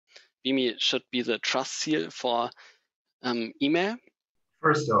BIMI should be the trust seal for email?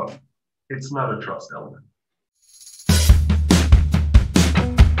 First off, it's not a trust element.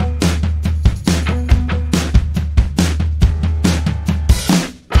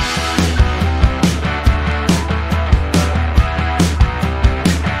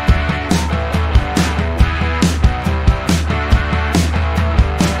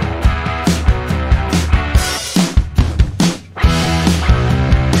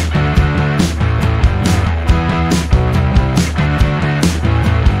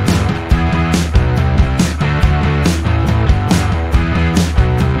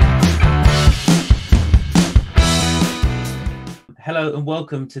 Hello and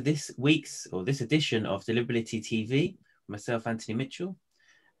welcome to this edition of Deliverability.TV. Myself, Anthony Mitchell,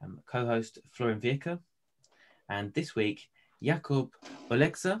 co-host Florian Vierke, and this week Jakub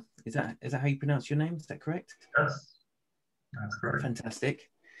Olexa. Is that how you pronounce your name? Is that correct? Yes, that's correct.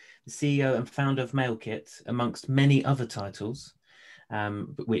 Fantastic. The CEO and founder of Mailkit, amongst many other titles,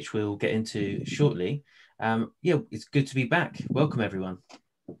 which we'll get into shortly. Yeah, it's good to be back. Welcome, everyone.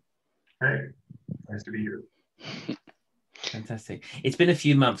 Hey, nice to be here. Fantastic. It's been a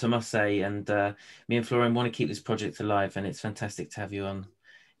few months, I must say, and me and Florian want to keep this project alive, and it's fantastic to have you on,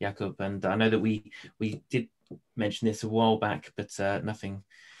 Jakub. And I know that we did mention this a while back, but nothing.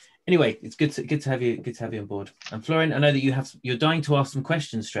 Anyway, it's good to have you on board. And Florian, I know that you're dying to ask some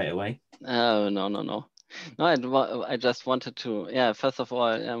questions straight away. Oh, no. No, I just wanted to, first of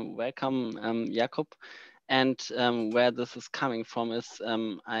all, welcome Jakub. And where this is coming from is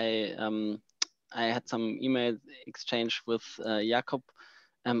I had some email exchange with Jakub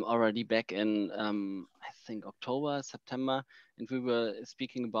already back in, I think, October, September. And we were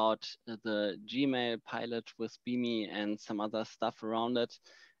speaking about the Gmail pilot with BIMI and some other stuff around it.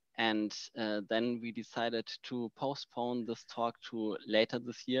 And then we decided to postpone this talk to later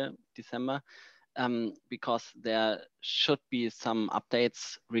this year, December, because there should be some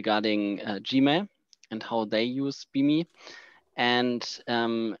updates regarding Gmail and how they use BIMI.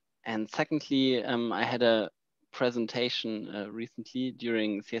 And secondly, I had a presentation recently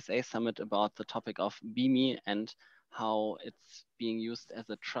during CSA Summit about the topic of BIMI and how it's being used as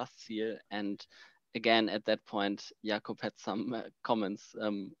a trust seal. And again, at that point, Jakub had some comments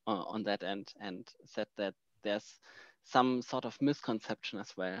on that end and said that there's some sort of misconception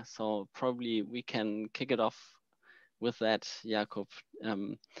as well. So probably we can kick it off with that, Jakub.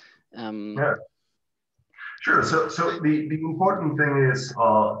 Yeah. Sure. So the important thing is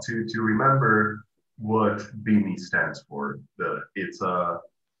to remember what BIMI stands for. It's a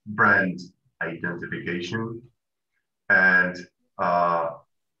brand identification, and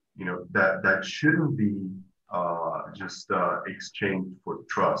that shouldn't be just exchanged for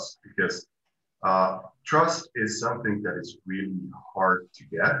trust, because trust is something that is really hard to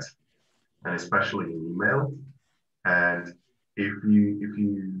get, and especially in email. And if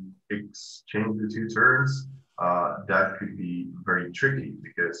you exchange the two terms, that could be very tricky,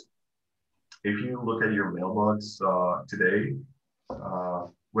 because if you look at your mailbox today,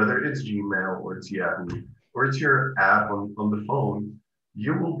 whether it's Gmail or it's Yahoo or it's your app on the phone,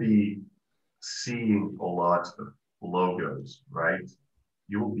 you will be seeing a lot of logos, right?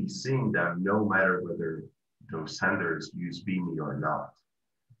 You will be seeing them no matter whether those senders use BIMI or not,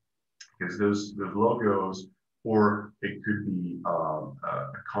 because those logos, or it could be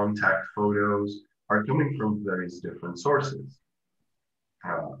contact photos, are coming from various different sources.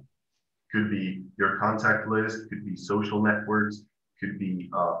 Could be your contact list, could be social networks, could be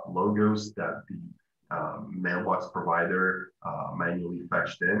logos that the mailbox provider manually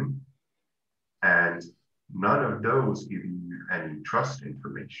fetched in. And none of those give you any trust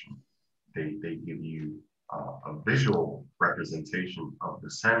information. They give you a visual representation of the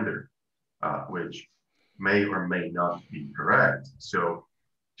sender, which may or may not be correct. So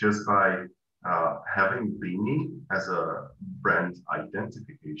just by having BIMI as a brand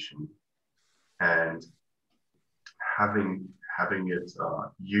identification and having it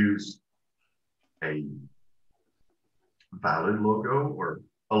use a valid logo, or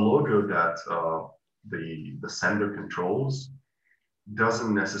a logo that the sender controls,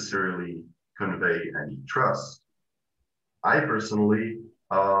 doesn't necessarily convey any trust. I personally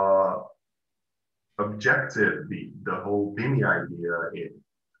objected the whole BIMI idea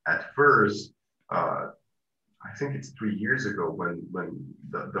at first. I think it's 3 years ago when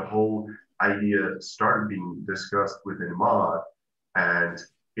the whole idea started being discussed within MOD, and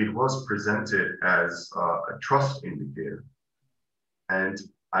it was presented as a trust indicator. And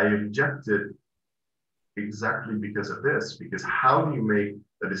I objected exactly because of this, because how do you make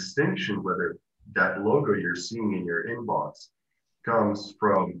a distinction whether that logo you're seeing in your inbox comes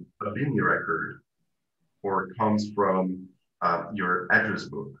from a BIMI record, or comes from your address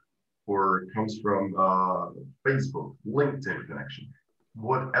book, or comes from Facebook, LinkedIn connection,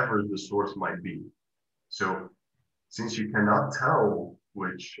 whatever the source might be. So since you cannot tell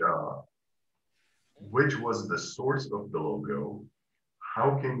which was the source of the logo,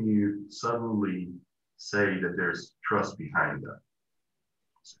 how can you suddenly say that there's trust behind that?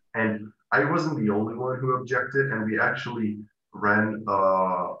 And I wasn't the only one who objected, and we actually ran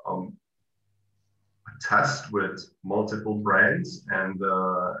a test with multiple brands and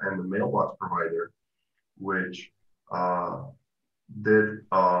the mailbox provider, which did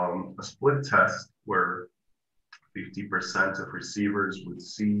a split test where 50% of receivers would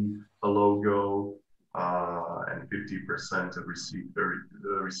see a logo and 50% of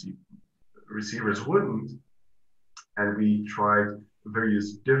receivers wouldn't. And we tried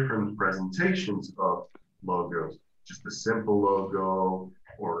various different presentations of logos, just a simple logo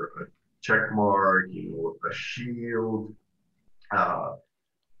or a check mark, a shield,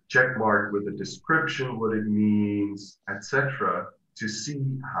 check mark with a description, what it means, etc., to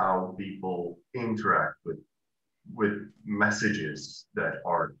see how people interact with messages that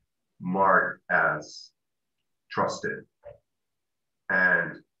are marked as trusted.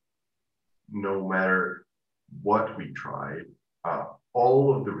 And no matter what we tried,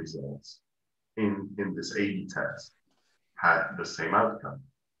 all of the results in this A/B test had the same outcome.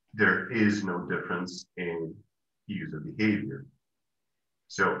 There is no difference in user behavior.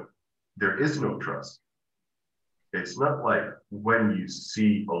 So there is no trust. It's not like when you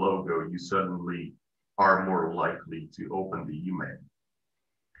see a logo, you suddenly are more likely to open the email,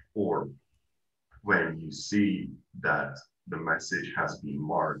 or when you see that the message has been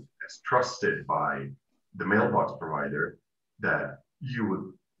marked as trusted by the mailbox provider, that you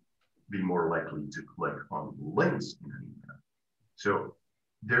would be more likely to click on links in an email. So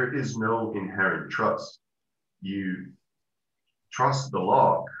there is no inherent trust. You trust the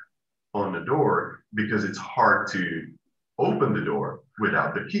lock on the door because it's hard to open the door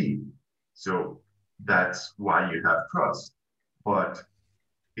without the key. So that's why you have trust. But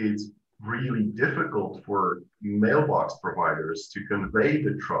it's really difficult for mailbox providers to convey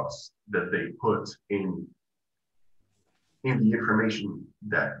the trust that they put in the information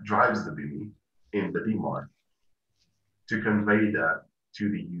that drives the BIMI in the DMARC, to convey that to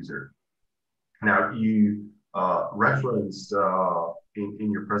the user. Now, you referenced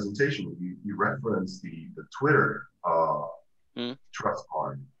in your presentation, you referenced the Twitter trust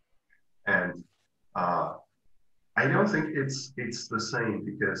card, and I don't think it's the same,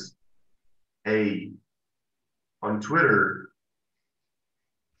 because on Twitter,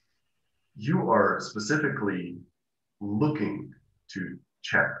 you are specifically looking to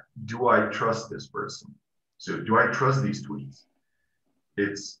check, do I trust this person? So do I trust these tweets?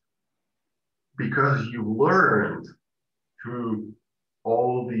 It's because you learned through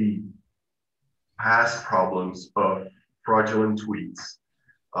all the past problems of fraudulent tweets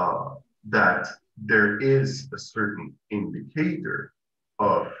that there is a certain indicator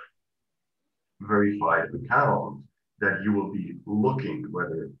of verified account that you will be looking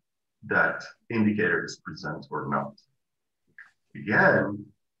whether that indicator is present or not. Again,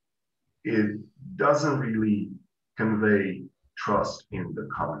 it doesn't really convey trust in the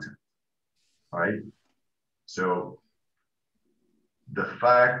content, right? So the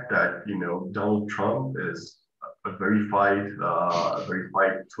fact that Donald Trump is a verified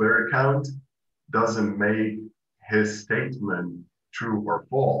Twitter account doesn't make his statement true or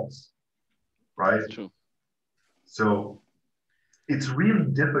false, right? That's true. So it's really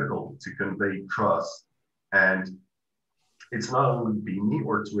difficult to convey trust, and it's not only BIMI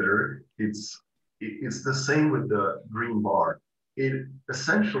or Twitter. It's the same with the green bar. It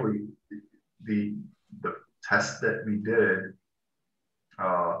essentially, the test that we did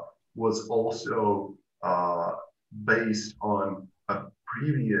was also based on a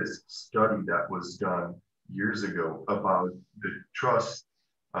previous study that was done years ago about the trust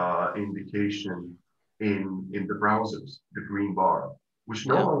indication in the browsers, the green bar, which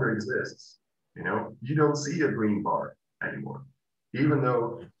no longer exists. You don't see a green bar anymore, even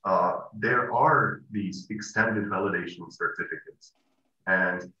though there are these extended validation certificates.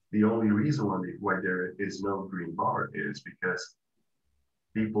 And the only reason why there is no green bar is because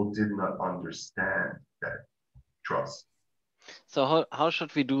people did not understand that trust. So how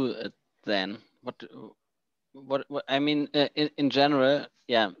should we do it then? What I mean, in general,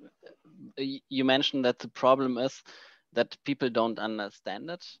 yeah, you mentioned that the problem is that people don't understand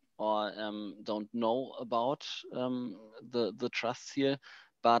it, or don't know about the trust here.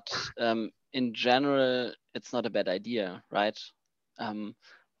 But in general, it's not a bad idea, right?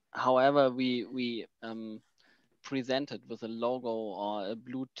 however we present it with a logo or a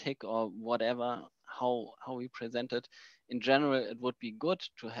blue tick or whatever, how we present it, in general, it would be good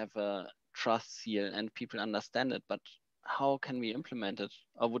to have a trust seal and people understand it, but how can we implement it?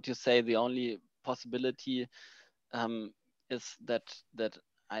 Or would you say the only possibility is that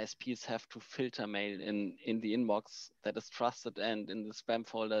ISPs have to filter mail in the inbox that is trusted and in the spam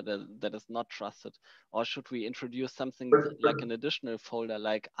folder that is not trusted? Or should we introduce something like an additional folder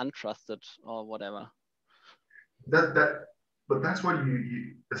like untrusted or whatever? But that's what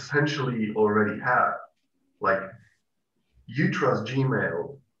you essentially already have. Like, you trust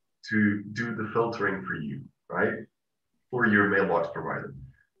Gmail to do the filtering for you, right? For your mailbox provider.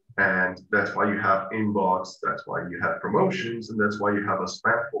 And that's why you have inbox, that's why you have promotions, and that's why you have a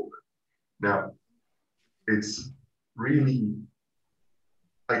spam folder. Now, it's really,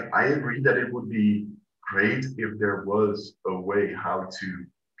 I agree that it would be great if there was a way how to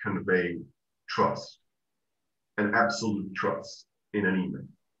convey trust, an absolute trust in an email.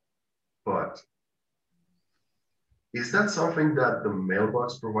 But is that something that the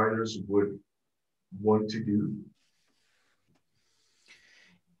mailbox providers would want to do?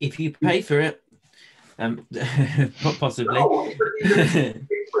 If you pay for it, possibly. No,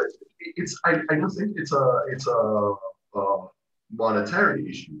 I don't think it's a monetary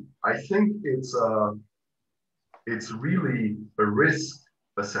issue. I think it's really a risk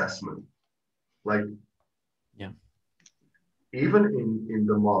assessment. Like, yeah, even in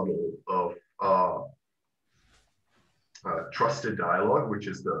the model of TrustedDialog, which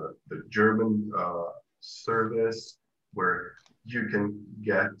is the German service where you can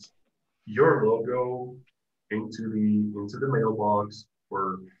get your logo into the mailbox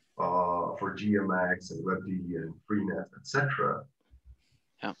for GMX and WebD and Freenet, etc.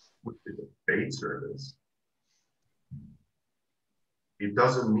 Yeah, which is a paid service. It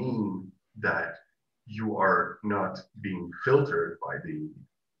doesn't mean that you are not being filtered by the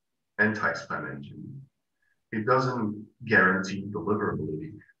anti-spam engine. It doesn't guarantee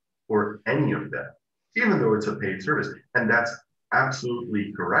deliverability or any of that, even though it's a paid service. And that's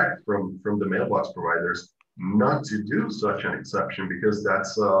absolutely correct from the mailbox providers not to do such an exception, because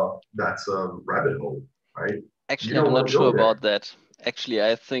that's a rabbit hole, right? actually, I'm not sure about that. Actually,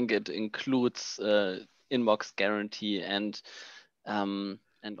 I think it includes inbox guarantee and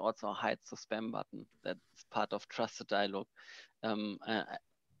also hides the spam button. That's part of TrustedDialog.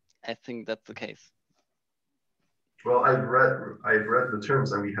 I think that's the case. Well, I've read the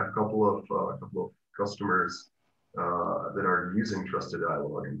terms, and we have a couple of customers that are using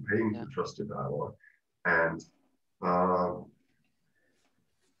TrustedDialog and paying for TrustedDialog, and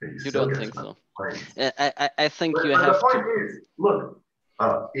you don't think so? I think but you have the point is, look,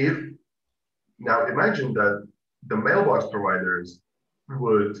 if now imagine that the mailbox providers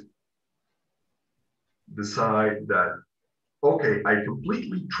would decide that, okay, I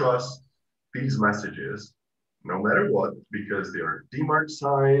completely trust these messages, no matter what, because they are DMARC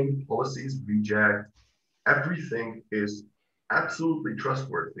signed, policies reject, everything is absolutely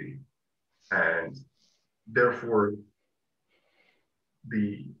trustworthy. And therefore,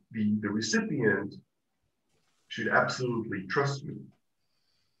 the recipient should absolutely trust me.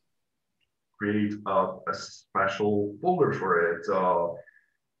 Create a special folder for it.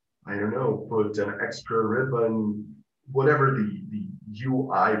 I don't know, put an extra ribbon, whatever the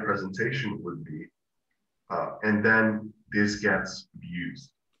UI presentation would be. And then this gets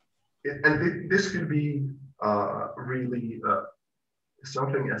used. This could be really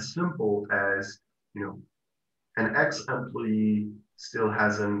something as simple as, an ex-employee still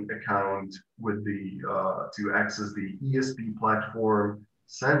has an account with to access the ESP platform,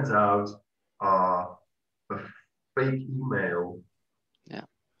 sends out a fake email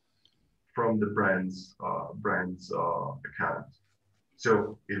from the brand's account.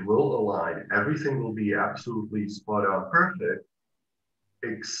 So it will align, everything will be absolutely spot on perfect,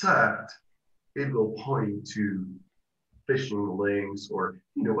 except it will point to phishing links or,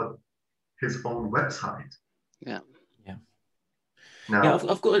 his own website. Yeah. Now,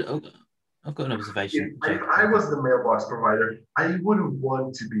 I've got an observation. If I was the mailbox provider, I wouldn't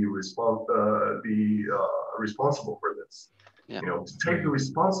want to be responsible for this. To take the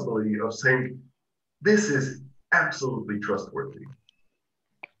responsibility of saying, this is absolutely trustworthy.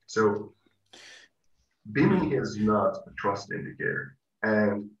 So BIMI is not a trust indicator,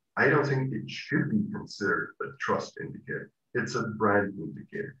 and I don't think it should be considered a trust indicator. It's a brand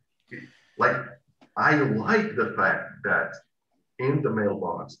indicator. I like the fact that in the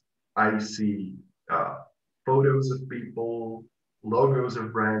mailbox, I see photos of people, logos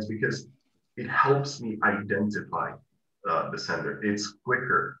of brands, because it helps me identify the sender. It's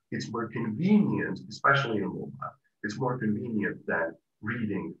quicker it's more convenient, especially in mobile. It's more convenient than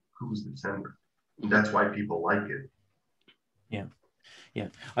reading who's the sender. And that's why people like it. Yeah. Yeah,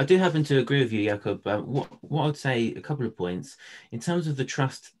 I do happen to agree with you, Jakub. What I'd say, a couple of points in terms of the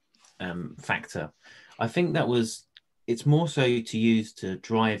trust factor. I think it's more so to use to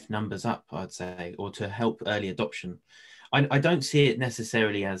drive numbers up, I'd say, or to help early adoption. I don't see it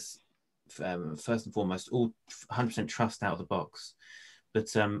necessarily as first and foremost all 100% trust out of the box, but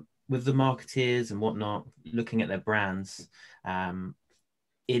with the marketeers and whatnot looking at their brands,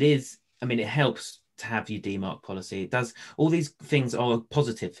 it is. I mean, it helps to have your DMARC policy. It does. All these things are a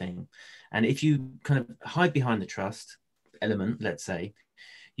positive thing, and if you kind of hide behind the trust element, let's say,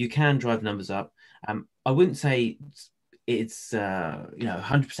 you can drive numbers up. I wouldn't say it's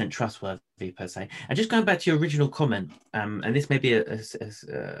 100% trustworthy per se. And just going back to your original comment, and this may be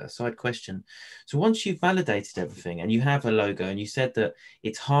a side question. So once you've validated everything and you have a logo, and you said that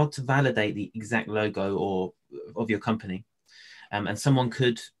it's hard to validate the exact logo or of your company, and someone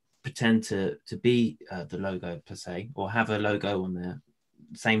could pretend to be the logo per se, or have a logo on their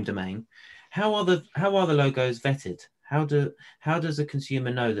same domain. How are the logos vetted? How does a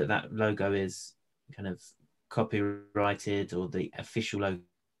consumer know that that logo is kind of copyrighted or the official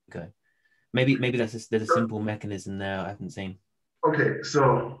logo? Maybe there's a simple mechanism there I haven't seen. Okay,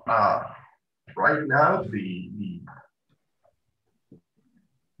 so right now the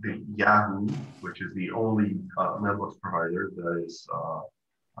Yahoo, which is the only mailbox provider that is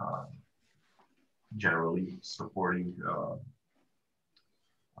generally supporting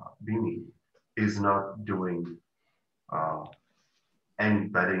BIMI, is not doing any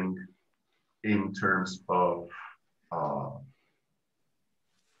vetting in terms of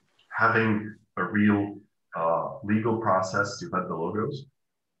having a real legal process to vet the logos.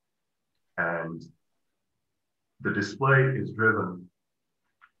 And the display is driven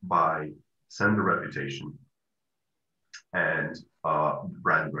by sender reputation and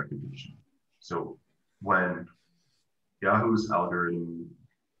brand recognition. So when Yahoo's algorithm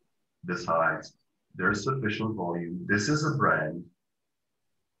decides there's sufficient volume, this is a brand,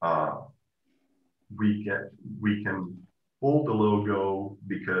 we can pull the logo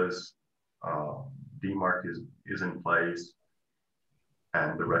because DMARC is in place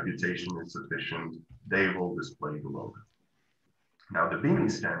and the reputation is sufficient, they will display the logo. Now the BIMI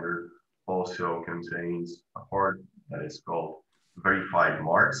standard also contains a part that is called Verified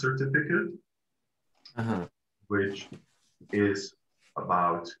Mark Certificate, which is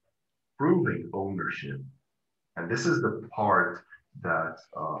about proving ownership. And this is the part that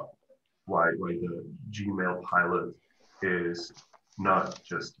why the Gmail pilot is not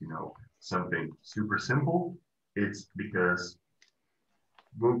just something super simple. It's because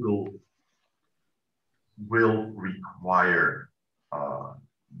Google will require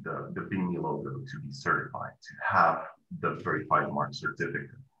the BIMI logo to be certified, to have the verified mark certificate,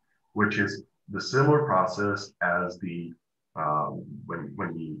 which is the similar process as the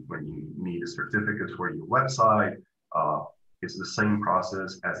when you need a certificate for your website. It's the same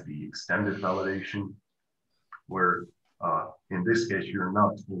process as the extended validation, where in this case you're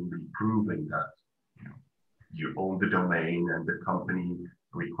not only proving that you own the domain and the company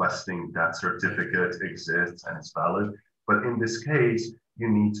requesting that certificate exists and it's valid, but in this case you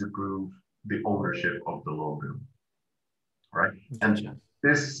need to prove the ownership of the logo, right? And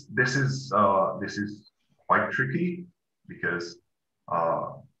this is quite tricky because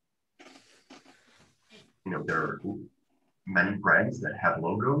there are many brands that have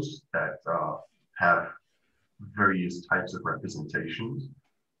logos that have various types of representations,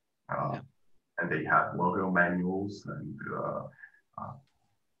 and they have logo manuals and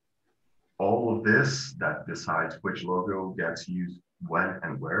all of this that decides which logo gets used when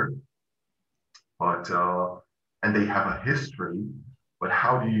and where. But and they have a history. But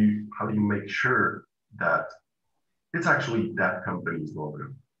how do you make sure that it's actually that company's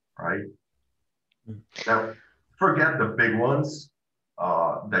logo, right? Now, forget the big ones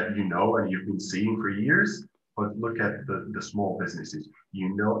that and you've been seeing for years, but look at the small businesses.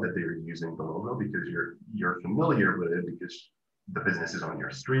 You know that they're using the logo because you're familiar with it because the business is on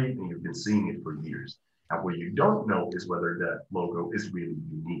your street and you've been seeing it for years. And what you don't know is whether that logo is really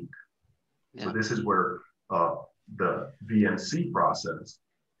unique. Yeah. So this is where the VMC process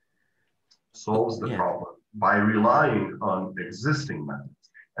solves the problem by relying on existing methods.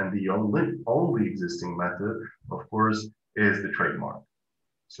 And the only existing method, of course, is the trademark.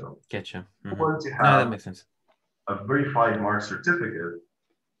 So getcha. You want to have that makes sense. A verified mark certificate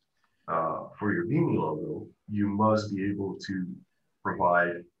for your BIMI logo, you must be able to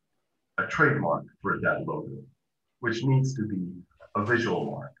provide a trademark for that logo, which needs to be a visual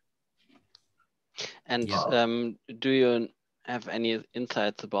mark. And Yeah. do you have any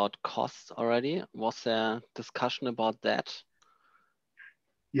insights about costs already? Was there discussion about that?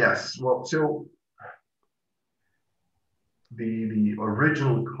 Yes. Well, so the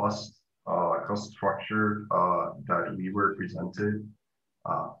original cost structure that we were presented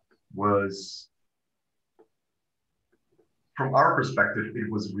was, from our perspective, it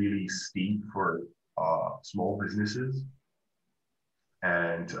was really steep for small businesses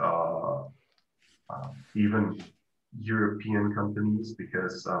and even European companies,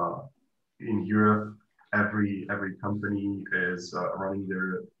 because in Europe, every company is running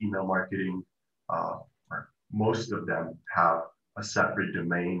their email marketing. Or most of them have a separate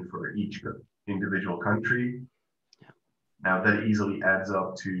domain for each individual country. Yeah. Now that easily adds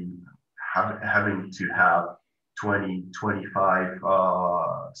up to having to have 20, 25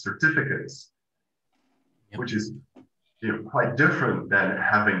 certificates, Yep. which is quite different than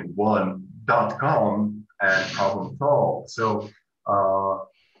having one .com and problem solved. So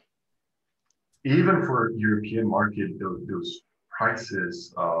even for European market, those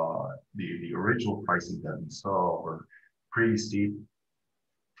prices, the original prices that we saw were pretty steep.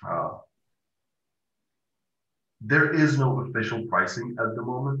 There is no official pricing at the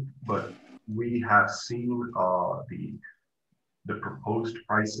moment, but we have seen the proposed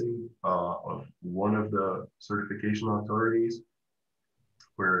pricing of one of the certification authorities,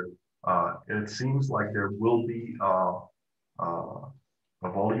 where it seems like there will be a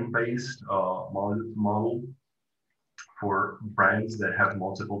volume-based model for brands that have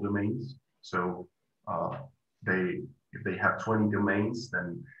multiple domains. So if they have 20 domains,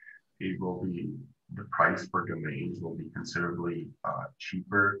 then it will be, the price per domain will be considerably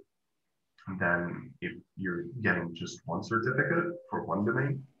cheaper than if you're getting just one certificate for one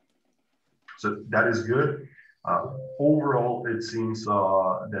domain. So that is good. Overall, it seems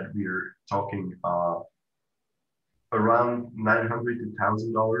that we're talking around $900 to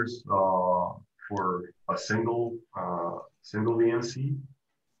 $1,000 for a single VNC,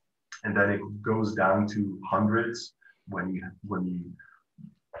 and then it goes down to hundreds when you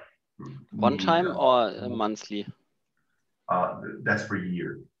one time or monthly? That's per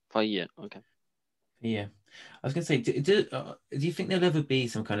year. For a year, okay. Yeah, I was going to say, do you think there'll ever be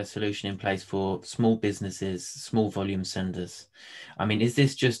some kind of solution in place for small businesses, small volume senders? I mean, is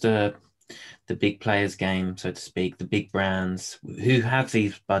this just the big players game, so to speak, the big brands who have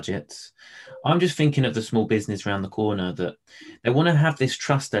these budgets? I'm just thinking of the small business around the corner that they want to have this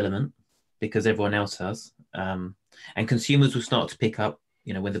trust element because everyone else has, and consumers will start to pick up,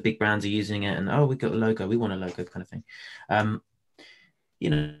 when the big brands are using it, and we got a logo, we want a logo, kind of thing.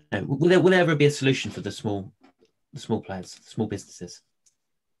 Will there ever be a solution for the small players, small businesses?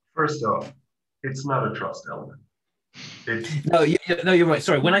 First off, it's not a trust element. No, you're right.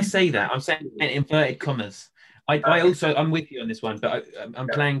 Sorry, when I say that, I'm saying in inverted commas. I'm with you on this one, but I'm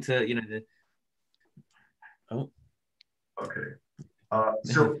playing to the. Oh. Okay.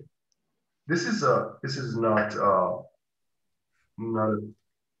 So this is not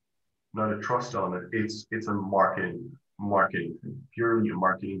a trust element. It's a marketing thing, purely a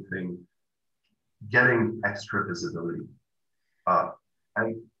marketing thing, getting extra visibility.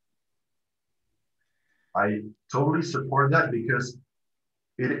 And I totally support that, because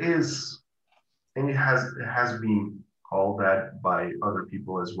it is, and it has been called that by other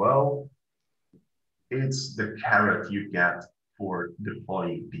people as well. It's the carrot you get for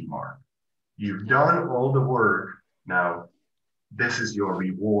deploying BIMI. You've done all the work. Now, this is your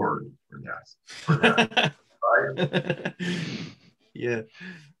reward for that, right? Yeah,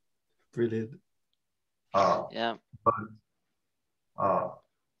 brilliant. Yeah, but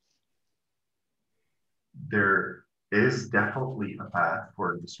there is definitely a path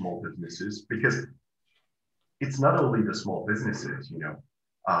for the small businesses, because it's not only the small businesses,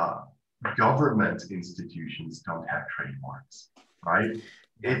 government institutions don't have trademarks, right?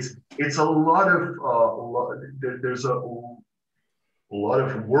 It's a lot of there's a lot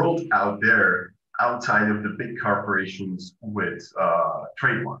of world out there outside of the big corporations with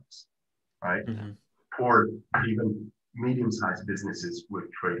trademarks, right? Mm-hmm. Or even medium-sized businesses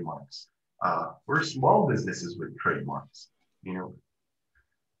with trademarks, or small businesses with trademarks.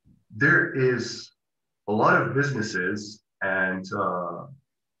 There is a lot of businesses and a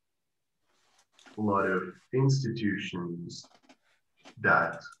lot of institutions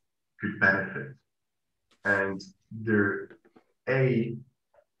that could benefit. And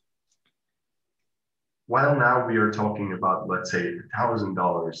while now we are talking about, let's say,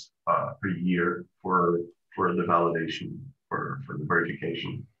 $1,000 per year for the validation, for the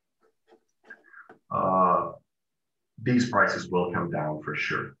verification, these prices will come down for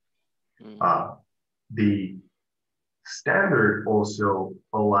sure. the standard also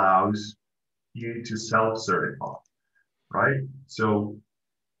allows you to self-certify, right? So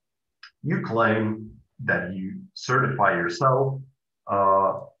you claim that you certify yourself,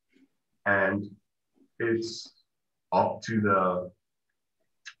 and it's up to the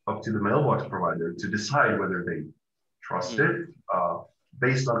mailbox provider to decide whether they trust it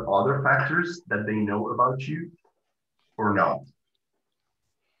based on other factors that they know about you or not.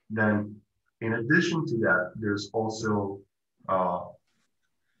 Then, in addition to that, there's also a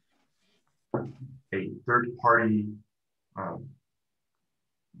third-party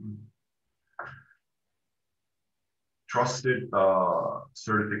trusted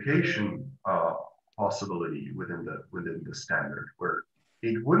certification possibility within the standard, where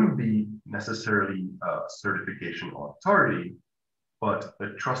it wouldn't be necessarily a certification authority, but a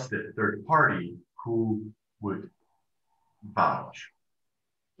trusted third party who would vouch,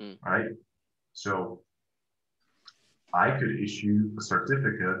 right? So I could issue a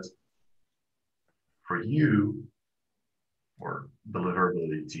certificate for you or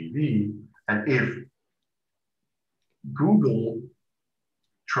Deliverability.TV, and if Google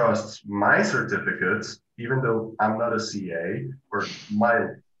trusts my certificates, even though I'm not a CA or my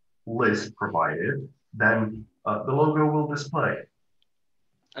list provided, then the logo will display.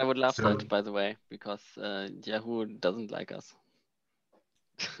 I would love that, by the way, because Yahoo doesn't like us.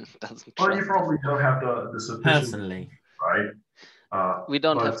 Doesn't well, trust you probably us. don't have the sufficient, personally, right? We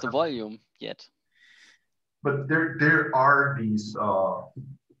don't have the volume yet. But there are these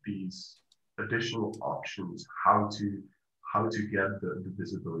additional options how to get the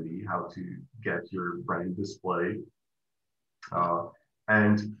visibility, how to get your brand display,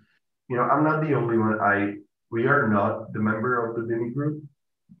 and you know, I'm not the only one. We are not the member of the BIMI group,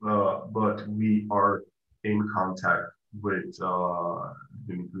 but we are in contact with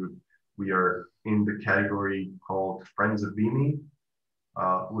BIMI group. We are in the category called Friends of BIMI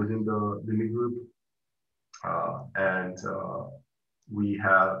within the BIMI group, and we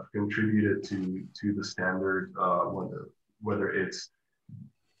have contributed to the standard, whether it's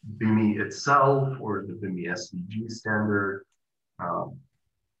BIMI itself or the BIMI SDG standard.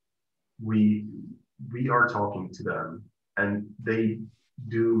 We are talking to them, and they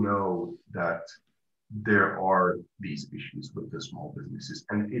do know that there are these issues with the small businesses,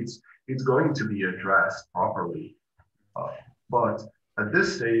 and it's going to be addressed properly. But at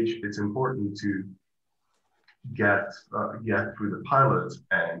this stage, it's important to get through the pilot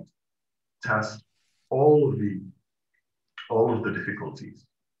and test all of the difficulties.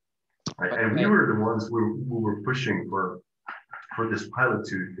 Right? And we were the ones who were pushing for this pilot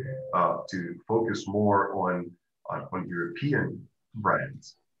to focus more on European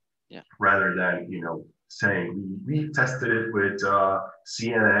brands, rather than, you know, saying we tested it with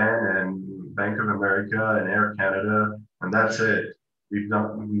CNN and Bank of America and Air Canada, and that's it. We've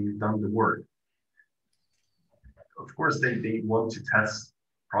done the work. Of course, they want to test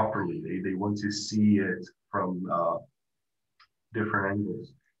properly. They want to see it from different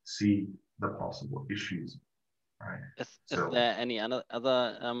angles, see the possible issues. Right. Is there any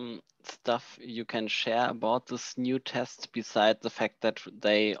other stuff you can share about this new test besides the fact that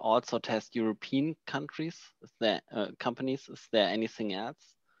they also test European countries? Is there companies? Is there anything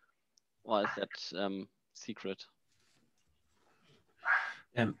else, or is that secret?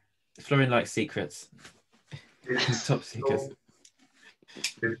 Florian likes secrets. It's top secrets.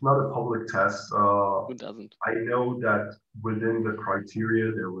 It's not a public test. Who doesn't? I know that within the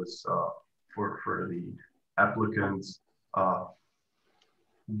criteria there was for the applicants,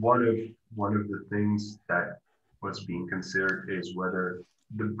 one of the things that was being considered is whether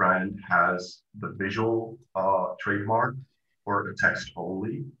the brand has the visual trademark or a text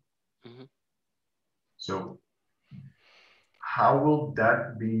only. Mm-hmm. So how will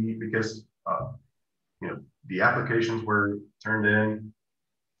that be? Because you know, the applications were turned in.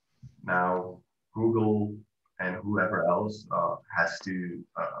 Now Google and whoever else has to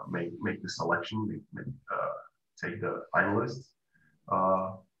make the selection, take the finalists,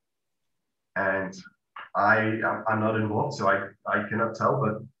 and I'm not involved, so I cannot tell.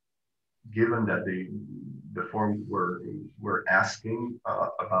 But given that the form were asking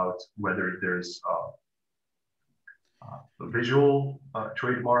about whether there's a visual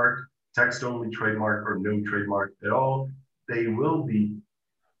trademark, text only trademark, or no trademark at all, they will be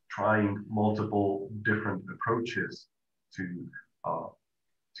trying multiple different approaches to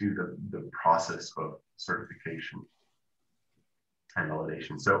the process of certification and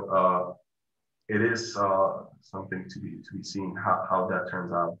validation. So it is something to be seen how that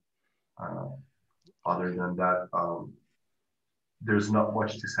turns out. Other than that, there's not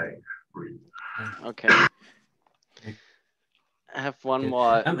much to say, really. Okay. I have one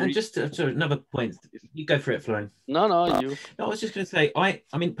more. And just sorry, another point. You go for it, Florian. No, you. No, I was just going to say, I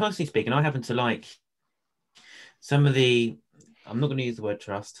mean, personally speaking, I happen to like some of the. I'm not going to use the word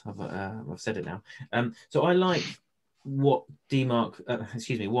trust. I've said it now. So I like what what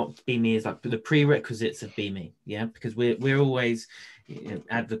BIMI is like, the prerequisites of BIMI. Yeah, because we're always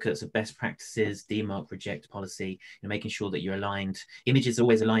advocates of best practices, demark, reject policy, making sure that you're aligned. Images are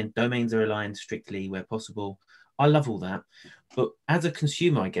always aligned. Domains are aligned strictly where possible. I love all that. But as a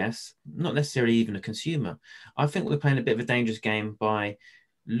consumer, I guess, not necessarily even a consumer, I think we're playing a bit of a dangerous game by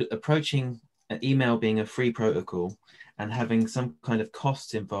approaching email being a free protocol and having some kind of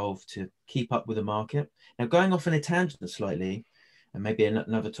costs involved to keep up with the market. Now, going off on a tangent slightly, and maybe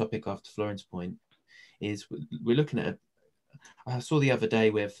another topic after Florian's point, is we're looking at I saw the other day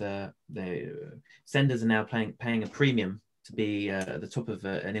with the senders are now paying a premium to be at the top of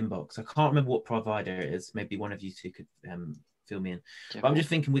an inbox. I can't remember what provider it is. Maybe one of you two could fill me in. But I'm just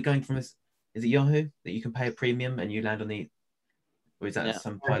thinking we're going from is it Yahoo that you can pay a premium and you land on the, or is that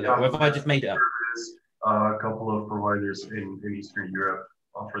some pilot? Or have I just made it up? A couple of providers in Eastern Europe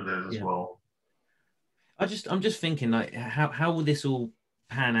offer this as well. I'm just thinking, like, how will this all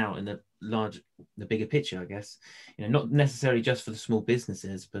pan out in the bigger picture, I guess, not necessarily just for the small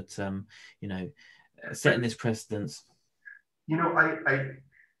businesses, but setting this precedence. I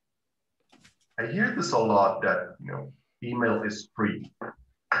hear this a lot that email is free,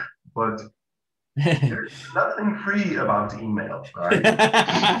 but there's nothing free about email,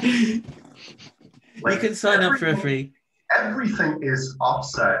 right? You can sign up for a free. Everything is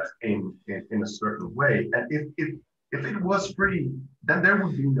offset in a certain way, and if it was free, then there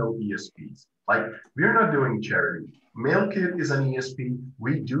would be no ESPs. Like, we're not doing charity. Mailkit is an ESP.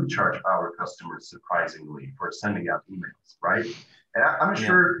 We do charge our customers surprisingly for sending out emails, right? And I'm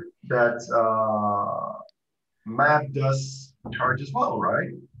sure that Map does charge as well,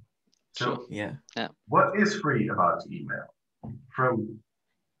 right? So what is free about email? From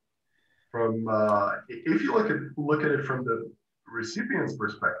if you look at it from the recipient's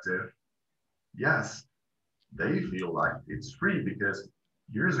perspective, yes, they feel like it's free because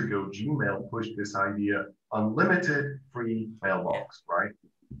years ago Gmail pushed this idea unlimited free mailbox, right?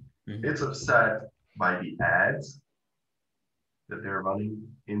 Mm-hmm. It's upset by the ads that they're running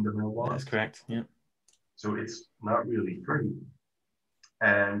in the mailbox. That's correct. Yeah. So it's not really free.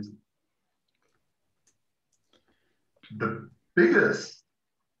 And the biggest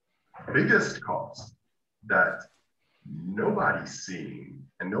cost that nobody's seeing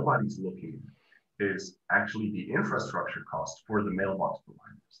and nobody's looking at is actually the infrastructure cost for the mailbox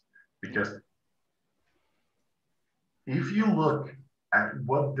providers. Because if you look at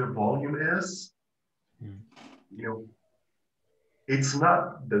what the volume is, it's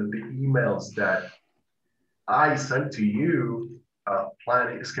not the emails that I sent to you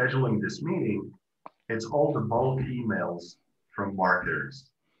scheduling this meeting. It's all the bulk emails from marketers.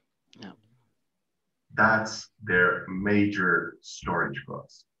 Yeah. That's their major storage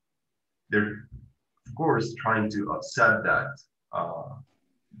cost. They're, of course, trying to offset that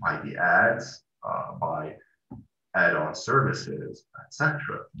by the ads, by add-on services,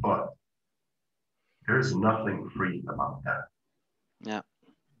 etc. But there's nothing free about that. Yeah.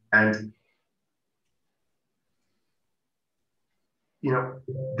 And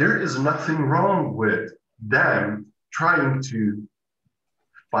there is nothing wrong with them trying to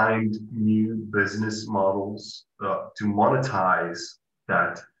find new business models to monetize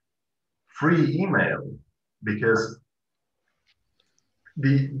that free email, because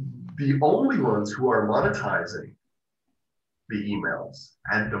the only ones who are monetizing the emails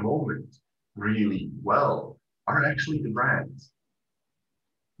at the moment really well are actually the brands.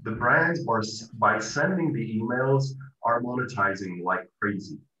 The brands are, by sending the emails, are monetizing like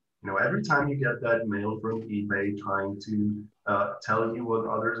crazy. Every time you get that mail from eBay trying to tell you what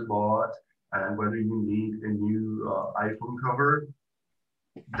others bought and whether you need a new iPhone cover,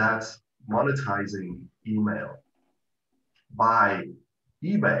 that's monetizing email by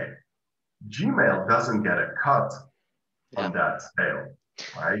eBay. Gmail doesn't get a cut on that sale,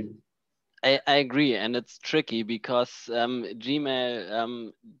 right? I agree, and it's tricky because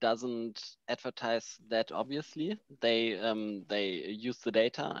Gmail doesn't advertise that obviously. They use the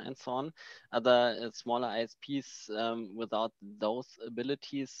data and so on. Other smaller ISPs without those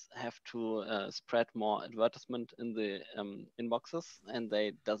abilities have to spread more advertisement in the inboxes, and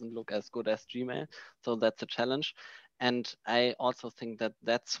they doesn't look as good as Gmail. So that's a challenge. And I also think that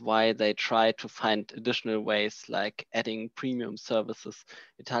that's why they try to find additional ways, like adding premium services.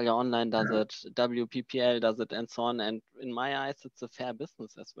 Italia Online does it, WPPL does it, and so on. And in my eyes, it's a fair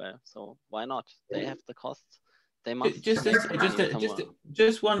business as well. So why not? They have the costs. They must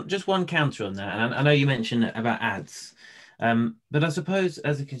Just one counter on that. And I know you mentioned about ads, but I suppose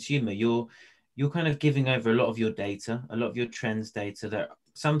as a consumer, you're kind of giving over a lot of your data, a lot of your trends data that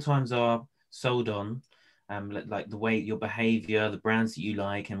sometimes are sold on, like the way your behavior, the brands that you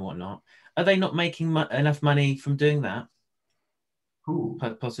like and whatnot. Are they not making enough money from doing that? Who?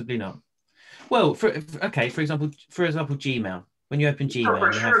 Possibly not. Well, for example, Gmail. When you open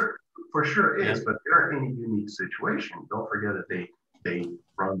Gmail, for sure is, but they're in a unique situation. Don't forget that they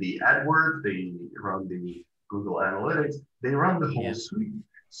run the AdWords, they run the Google Analytics, they run the whole suite.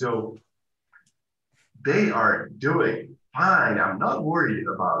 So they are doing fine. I'm not worried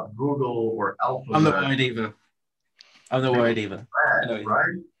about Google or Alphabet. I'm not worried either.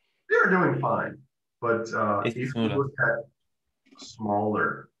 Right? They're doing fine. But if you look at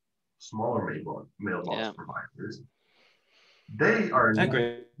smaller mailbox providers, they don't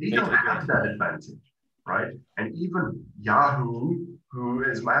have that advantage, right? And even Yahoo, who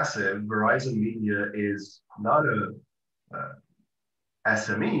is massive, Verizon Media is not a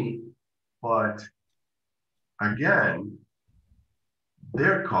SME, but again,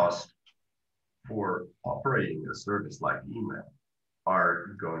 their cost for operating a service like email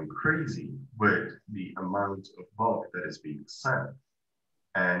are going crazy with the amount of bulk that is being sent.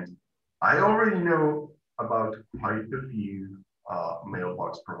 And I already know about quite a few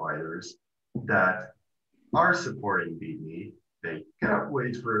mailbox providers that are supporting BIMI. They cannot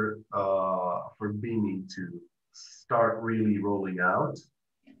wait for BIMI to start really rolling out,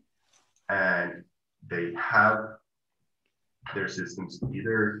 and they have their systems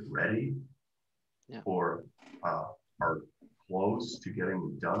either ready or are close to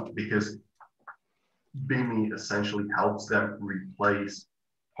getting it done, because BIMI essentially helps them replace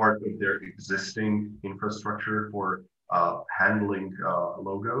part of their existing infrastructure for handling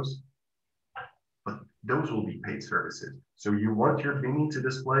logos. But those will be paid services. So you want your BIMI to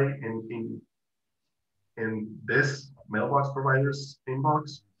display in this mailbox provider's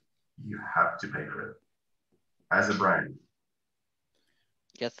inbox, you have to pay for it as a brand.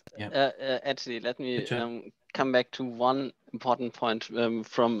 Yes, actually, let me come back to one important point from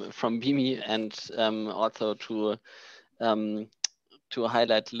BIMI, and also to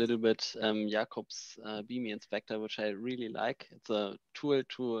highlight a little bit Jakub's BIMI Inspector, which I really like. It's a tool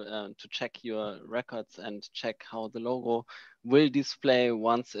to check your records and check how the logo will display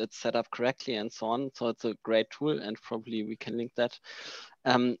once it's set up correctly and so on. So it's a great tool, and probably we can link that.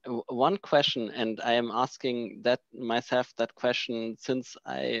 One question, and I am asking myself that question since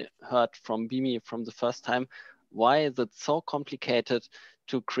I heard from BIMI from the first time: why is it so complicated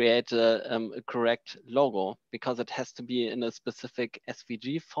to create a correct logo? Because it has to be in a specific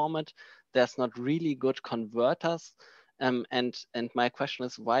SVG format. There's not really good converters, and my question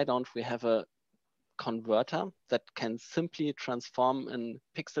is, why don't we have a converter that can simply transform a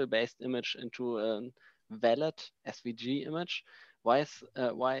pixel-based image into a valid SVG image? Why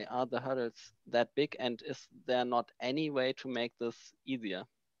are the hurdles that big, and is there not any way to make this easier?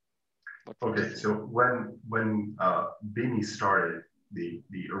 Okay, so when BIMI started, the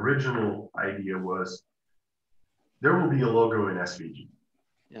original idea was there will be a logo in SVG.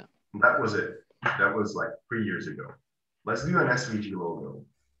 Yeah. And that was it. That was like 3 years ago. Let's do an SVG logo.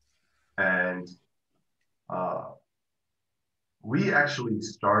 And we actually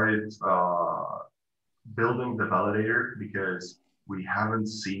started building the validator because we haven't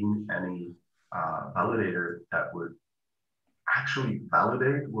seen any validator that would actually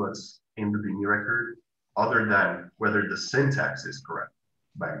validate what's in the BIMI record other than whether the syntax is correct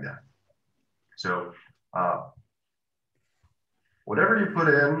back then. So whatever you put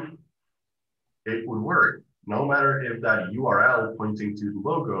in, it would work, no matter if that URL pointing to the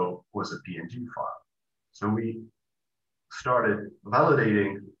logo was a PNG file. So we started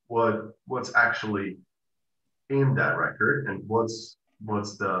validating what's actually in that record and what's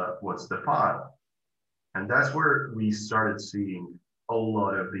the file. And that's where we started seeing a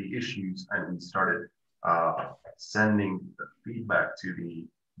lot of the issues, and we started sending feedback to the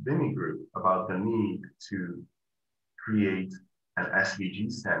BIMI group about the need to create an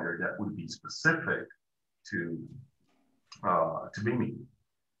SVG standard that would be specific to BIMI.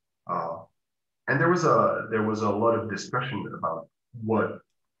 And there was a lot of discussion about what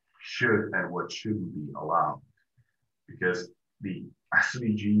should and what shouldn't be allowed, because the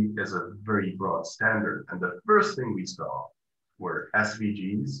SVG is a very broad standard. And the first thing we saw were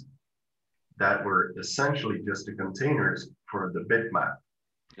SVGs that were essentially just the containers for the bitmap.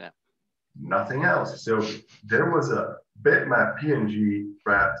 Yeah. Nothing else. So there was a bitmap PNG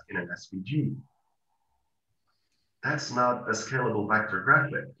wrapped in an SVG. That's not a scalable vector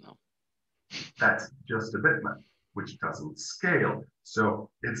graphic. No. That's just a bitmap, which doesn't scale. So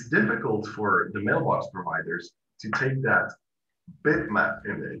it's difficult for the mailbox providers to take that bitmap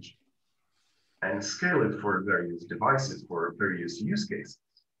image and scale it for various devices, for various use cases,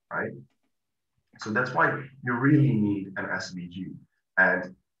 right? So that's why you really need an SVG.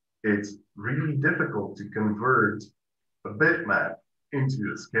 And it's really difficult to convert a bitmap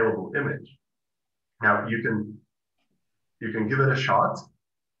into a scalable image. Now you can give it a shot.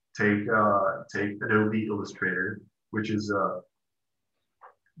 Take Adobe Illustrator, which is a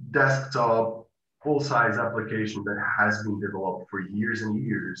desktop full-size application that has been developed for years and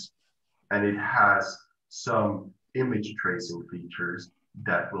years, and it has some image tracing features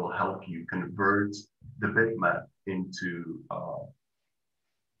that will help you convert the bitmap into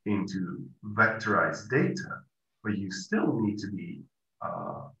vectorized data, but you still need to be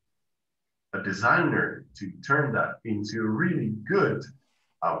a designer to turn that into a really good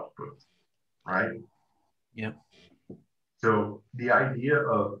output, right? Yeah. So the idea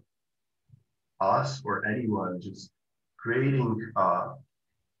of us or anyone just creating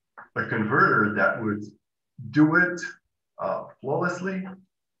a converter that would do it flawlessly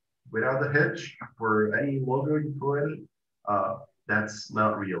without a hitch for any logo you put in, that's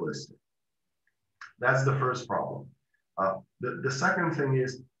not realistic. That's the first problem. The second thing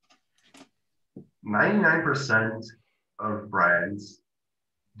is 99% of brands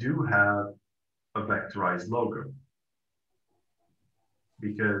do have a vectorized logo,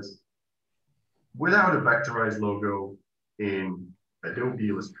 because without a vectorized logo in Adobe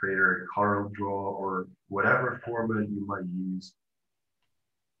Illustrator, CorelDRAW, or whatever format you might use,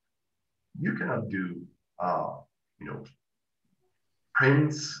 you cannot do,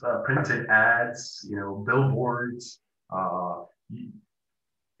 printed ads, billboards.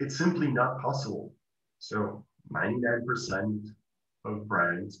 It's simply not possible. So 99% of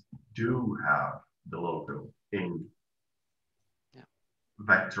brands do have the logo in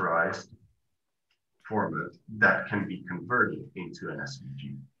vectorized format that can be converted into an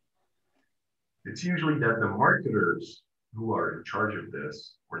SVG. It's usually that the marketers who are in charge of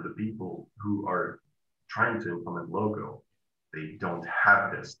this, or the people who are trying to implement logo, they don't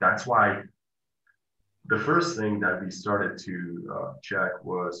have this. That's why the first thing that we started to check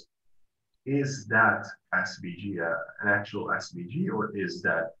was, is that SVG an actual SVG, or is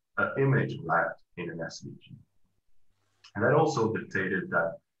that an image wrapped in an SVG? And that also dictated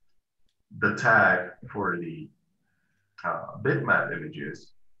that the tag for the bitmap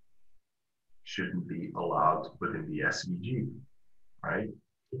images shouldn't be allowed within the SVG, right?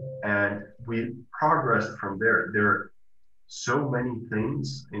 And we progressed from there. There are so many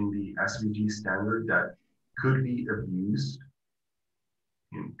things in the SVG standard that could be abused.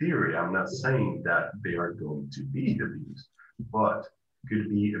 In theory, I'm not saying that they are going to be abused, but could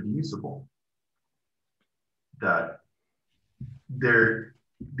be abusable. That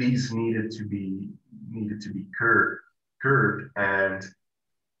these needed to be curved, and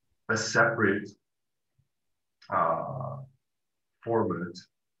a separate format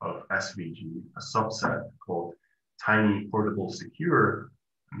of SVG, a subset called Tiny Portable Secure,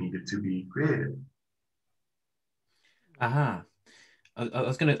 needed to be created. Aha. I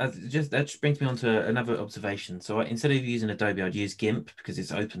was going to just, that just brings me on to another observation. So instead of using Adobe, I'd use GIMP because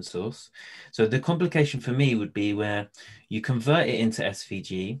it's open source. So the complication for me would be where you convert it into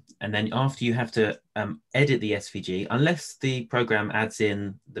SVG, and then after you have to edit the SVG, unless the program adds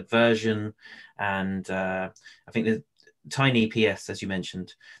in the version and I think the tiny PS, as you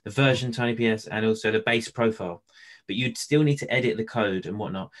mentioned, the version tiny PS, and also the base profile. But you'd still need to edit the code and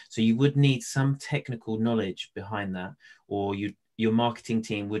whatnot. So you would need some technical knowledge behind that, or your marketing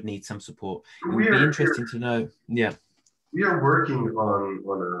team would need some support. It would be interesting to know. Yeah. We are working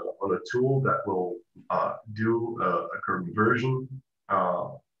on a tool that will do a conversion.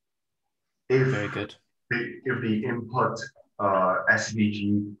 Very good. If the input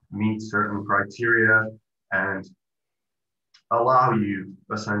SVG meets certain criteria, and allow you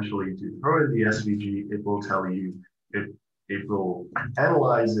essentially to throw in the SVG, it will tell you, it will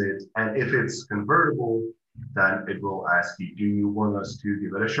analyze it, and if it's convertible, then it will ask you, do you want us to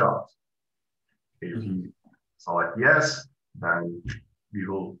give it a shot? If you select yes, then we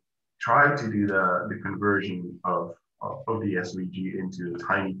will try to do the conversion of the SVG into a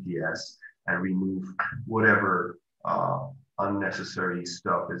tiny PS and remove whatever unnecessary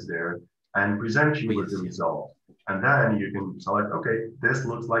stuff is there. and present you with the result. And then you can select, okay, this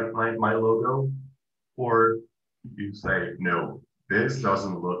looks like my logo, or you say, no, this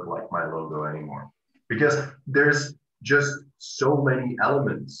doesn't look like my logo anymore. Because there's just so many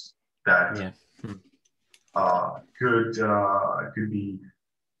elements that could be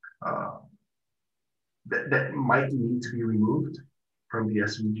that might need to be removed from the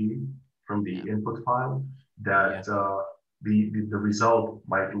SVG, from the input file, that the result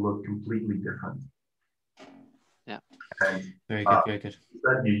might look completely different. Yeah. And very good, very good.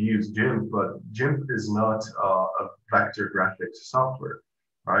 That you use GIMP, but GIMP is not a vector graphics software,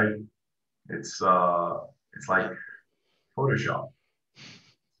 right? It's like Photoshop,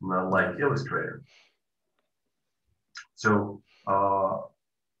 not like Illustrator. So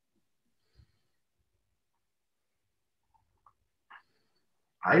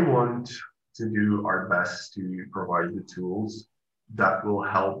I want to do our best to provide the tools that will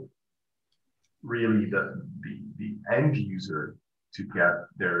help really the end user to get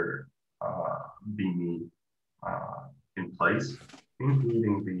their BIMI in place,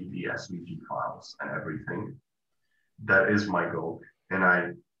 including the SVG files and everything. That is my goal. And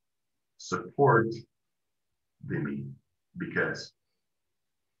I support BIMI because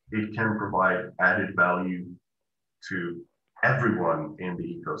it can provide added value to everyone in the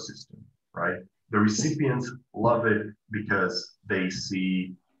ecosystem, right? The recipients love it because they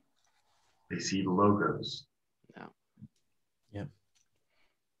see the logos. Yeah. Yeah.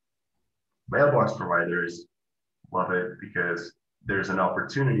 Mailbox providers love it because there's an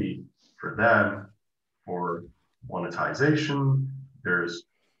opportunity for them for monetization. There's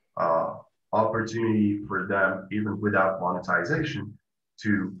opportunity for them, even without monetization,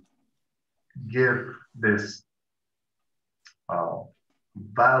 to give this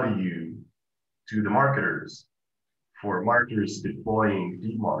value to the marketers, for marketers deploying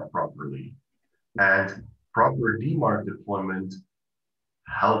DMARC properly. And proper DMARC deployment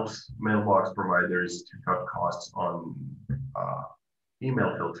helps mailbox providers to cut costs on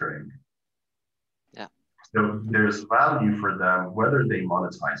email filtering. Yeah. So there's value for them, whether they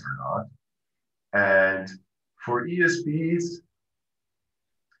monetize or not. And for ESPs,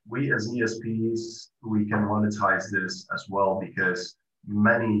 we as ESPs, we can monetize this as well, because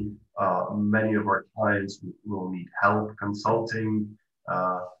many of our clients will need help consulting,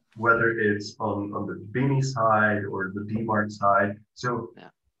 whether it's on the BIMI side or the DMARC side. So,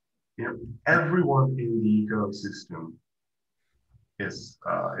 you know, everyone in the ecosystem is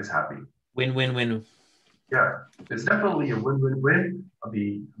happy. Win-win-win. Yeah, it's definitely a win-win-win.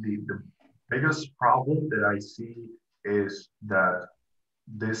 The biggest problem that I see is that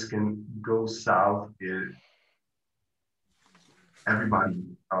this can go south if everybody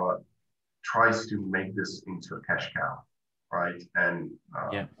tries to make this into a cash cow, right? And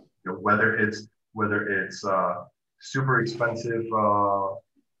you know, whether it's super expensive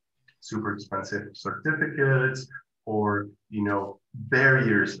certificates, or you know,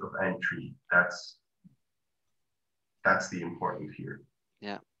 barriers of entry. That's the important here.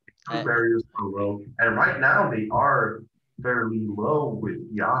 Yeah. Barriers are low, and right now they are fairly low with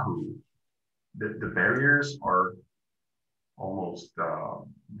Yahoo. The barriers are almost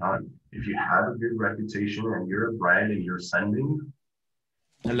none. If you have a good reputation and you're a brand and you're sending,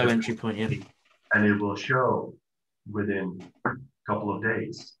 a low entry point, and it will show within a couple of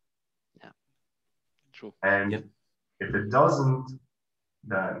days. Yeah, true. And if it doesn't,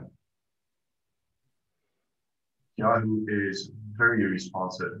 then Yahoo is very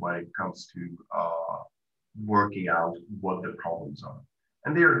responsive when it comes to working out what the problems are.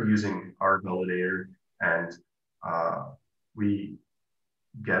 And they are using our validator, and we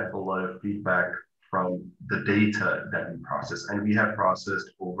get a lot of feedback from the data that we process. And we have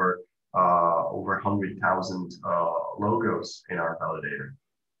processed over 100,000 logos in our validator.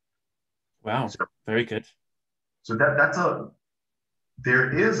 Wow, so, very good. So there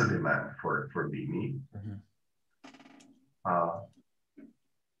is a demand for BIMI.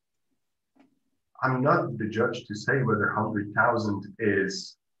 I'm not the judge to say whether 100,000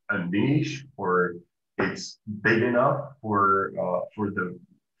 is a niche or it's big enough for the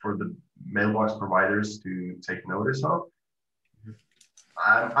mailbox providers to take notice of.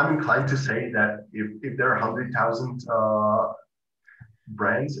 I'm inclined to say that if there are 100,000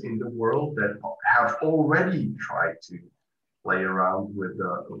 brands in the world that have already tried to play around with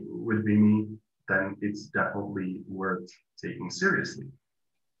BIMI, then it's definitely worth taking seriously.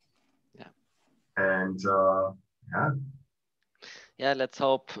 Yeah. And yeah, let's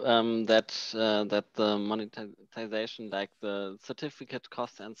hope that the monetization, like the certificate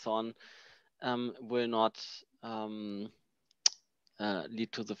costs and so on, will not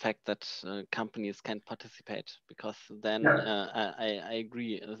lead to the fact that companies can participate, because then I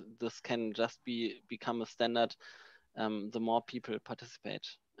agree, this can just become a standard. The more people participate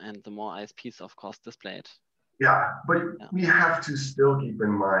and the more ISPs, of course, display it. Yeah, but we have to still keep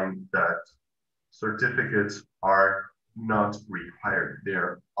in mind that certificates are not required.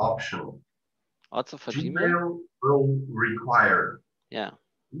 They're optional. Also for Gmail? Gmail will require. Yeah.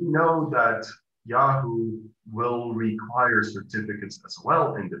 We know that Yahoo will require certificates as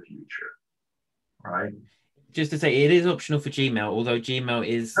well in the future, right? Just to say, it is optional for Gmail, although Gmail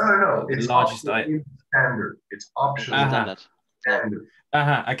is no, the it's largest. It's standard. It's optional. Standard.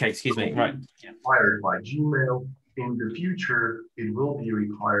 Okay, excuse me. Right. Required by Gmail. In the future, it will be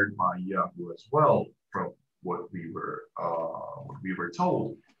required by Yahoo as well, from what we were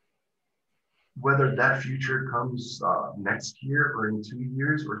told. Whether that future comes next year or in 2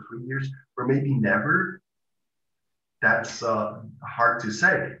 years or 3 years, or maybe never, that's hard to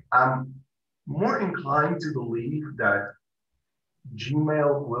say. I'm more inclined to believe that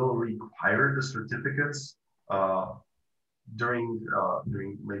Gmail will require the certificates during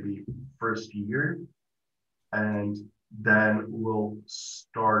maybe first year, and then we'll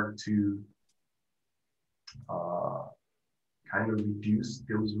start to kind of reduce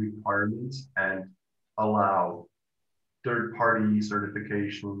those requirements and allow third-party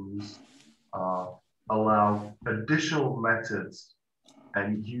certifications, allow additional methods,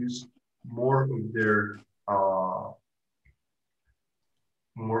 and use more of their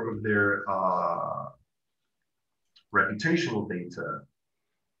reputational data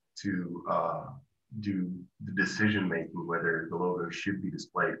to do the decision making, whether the logo should be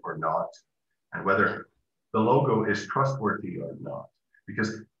displayed or not, and whether the logo is trustworthy or not,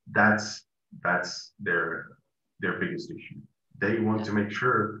 because that's their biggest issue. They want to make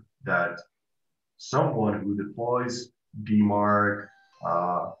sure that someone who deploys DMARC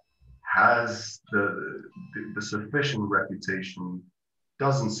has the sufficient reputation,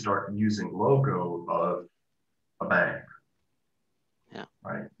 doesn't start using logo of a bank,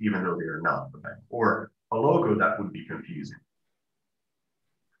 right? Even though they are not a bank, or a logo that would be confusing.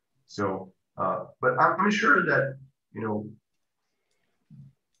 So, but I'm sure that, you know,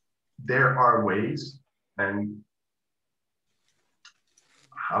 there are ways and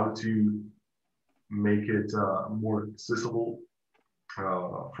how to make it more accessible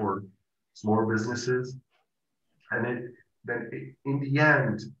for small businesses, and in the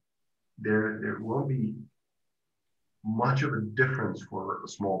end, there won't be much of a difference for a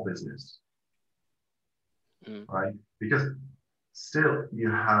small business, right? Because still, you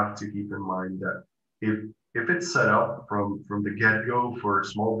have to keep in mind that if it's set up from the get-go for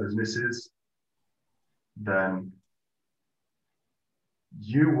small businesses, then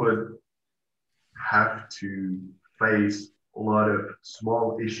you would have to face a lot of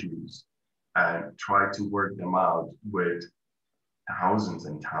small issues and try to work them out with thousands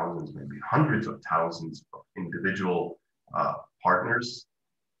and thousands, maybe hundreds of thousands of individual partners,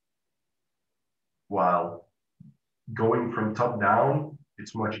 while going from top down,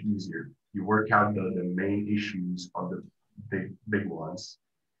 it's much easier. You work out the main issues on the big ones,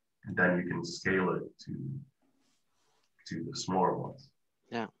 and then you can scale it to the smaller ones.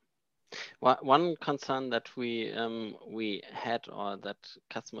 Yeah. One concern that we had, or that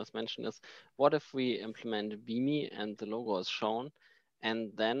customers mentioned, is what if we implement BIMI and the logo is shown,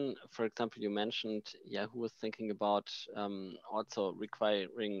 and then, for example, you mentioned Yahoo is thinking about also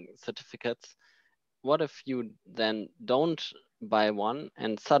requiring certificates. What if you then don't buy one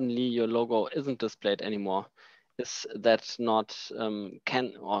and suddenly your logo isn't displayed anymore? Is that not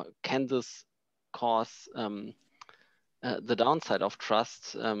can this cause the downside of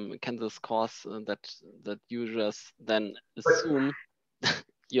trust? Can this cause that users then assume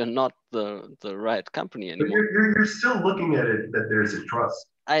you're not the right company anymore? But you're still looking at it that there's a trust.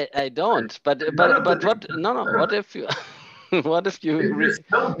 I don't. But what? No. What if you? What if you? There's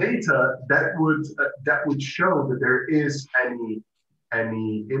no data that would show that there is any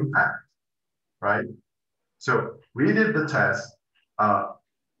impact, right? So we did the test.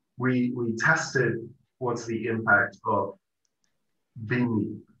 We tested what's the impact of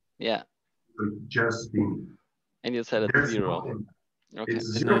BIMI. Yeah. Just BIMI. And you said it's 0. Okay.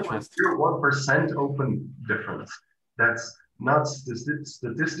 It's 0.01% open difference. That's not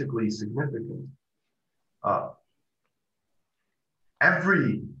statistically significant.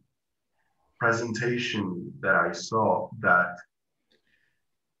 Every presentation that I saw that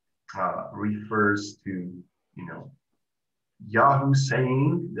refers to, you know, Yahoo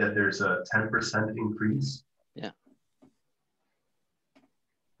saying that there's a 10% increase. Yeah.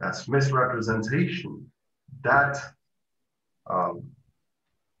 That's misrepresentation. That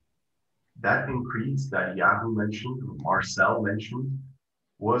that increase that Yahoo mentioned, or Marcel mentioned,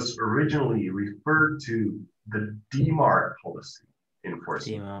 was originally referred to the DMARC policy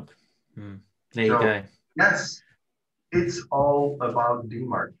enforcement. DMARC. There you go. Yes, it's all about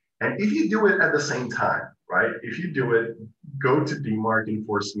DMARC. And if you do it at the same time, right? If you do it, go to DMARC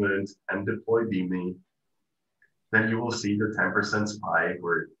enforcement and deploy BIMI, then you will see the 10% spike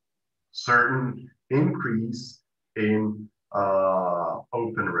or certain increase in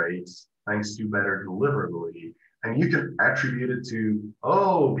open rates thanks to better deliverability. And you can attribute it to,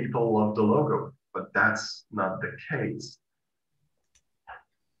 oh, people love the logo, but that's not the case.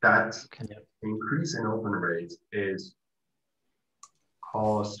 That increase in open rates is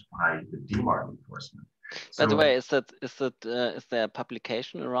caused by the DMARC enforcement. By the way, is there a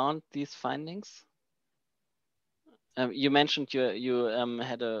publication around these findings? You mentioned you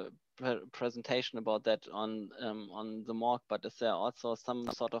had a presentation about that on the MORG, but is there also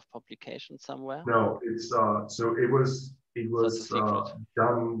some sort of publication somewhere? No, it's so it was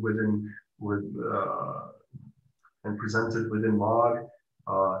done and presented within MOG.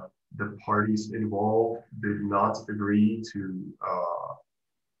 The parties involved did not agree to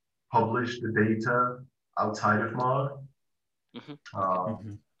publish the data outside of MOG.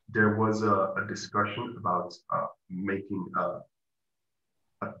 There was a discussion about making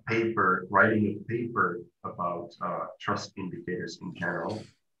writing a paper about trust indicators in general,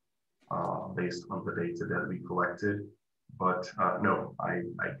 based on the data that we collected. But no, I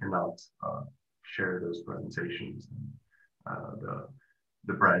cannot share those presentations,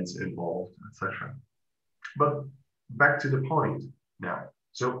 the brands involved, etc. But back to the point now.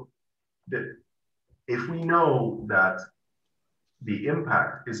 So if we know that the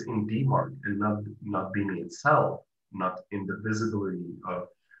impact is in DMARC and not BIMI itself, not in the visibility of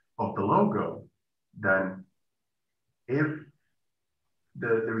the logo, then if the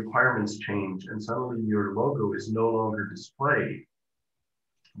requirements change and suddenly your logo is no longer displayed,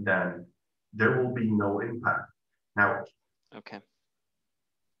 then there will be no impact. Now,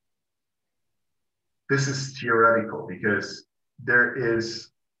 this is theoretical because there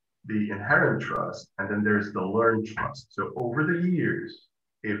is the inherent trust and then there's the learned trust. So over the years,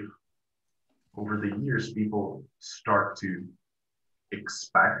 people start to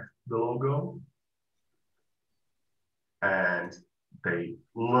expect the logo and they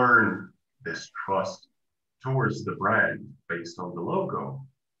learn this trust towards the brand based on the logo,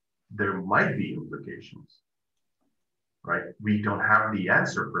 there might be implications, right? We don't have the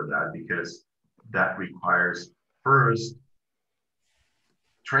answer for that because that requires first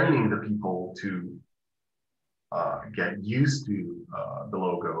training the people to get used to the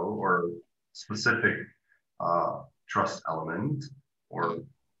logo or specific trust element or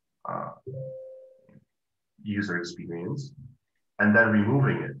user experience, and then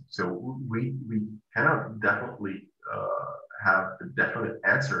removing it. So we cannot definitely have a definite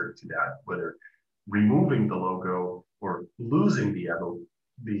answer to that, whether removing the logo or losing the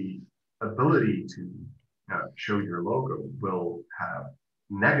ability to show your logo will have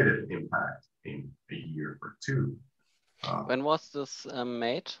negative impact in a year or two. When was this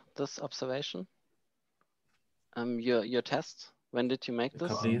made, this observation? Your test? When did you make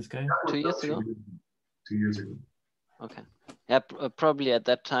this? A couple of years ago? 2 years ago? 2 years ago. Okay. Yeah, probably at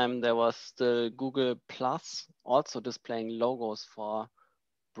that time there was the Google Plus also displaying logos for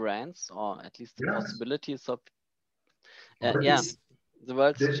brands, or at least the possibilities of. Yeah, the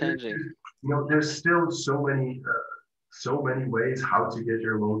world's changing. There's still so many ways how to get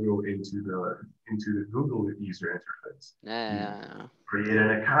your logo into the Google user interface. Yeah. Create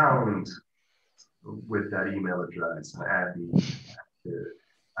an account with that email address and add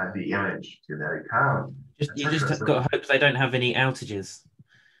the image to that account. You just got to hope they don't have any outages,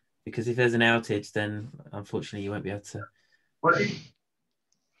 because if there's an outage, then unfortunately you won't be able to. But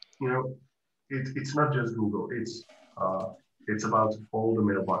it's not just Google. It's about all the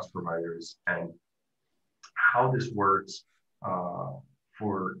mailbox providers and how this works for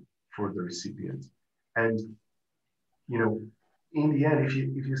the recipient. And in the end, if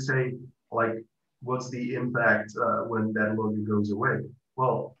you say like, what's the impact when that logo goes away?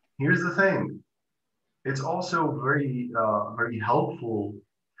 Well, here's the thing. It's also very helpful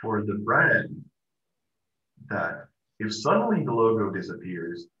for the brand that if suddenly the logo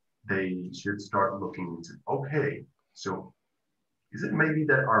disappears, they should start looking into, okay, so is it maybe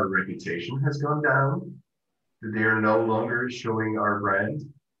that our reputation has gone down? That they are no longer showing our brand?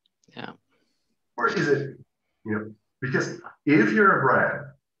 Yeah. Or is it, because if you're a brand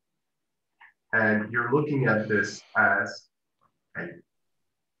and you're looking at this as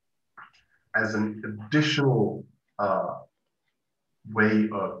an additional way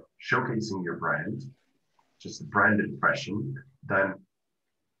of showcasing your brand, just brand impression, then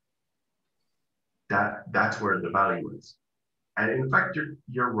that's where the value is. And in fact,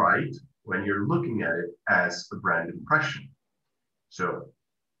 you're right when you're looking at it as a brand impression. So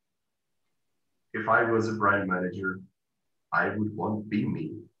if I was a brand manager, I would want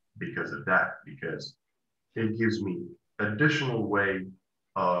BIMI because of that, because it gives me additional way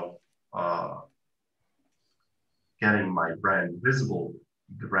of getting my brand visible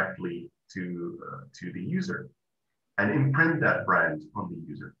directly to the user and imprint that brand on the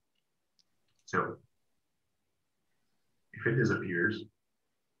user. So if it disappears,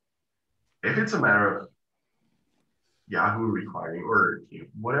 if it's a matter of Yahoo requiring, or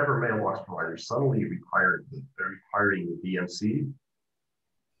whatever mailbox provider suddenly requiring the BMC,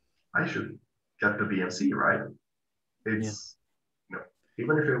 I should get the BMC, right? It's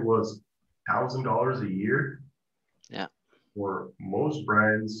even if it was $1,000 a year, for most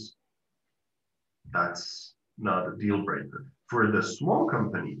brands, that's not a deal breaker. For the small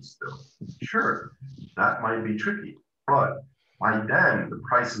companies, though, sure, that might be tricky, but by then the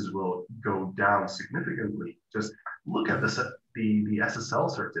prices will go down significantly. Just look at the SSL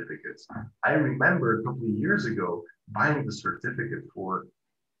certificates. I remember a couple of years ago buying the certificate for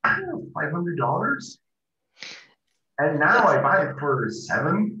 $500, and now I buy it for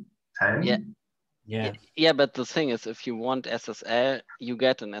 $7, $10. Yeah, but the thing is, if you want SSL, you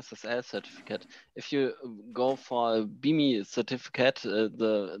get an SSL certificate. If you go for a BIMI certificate,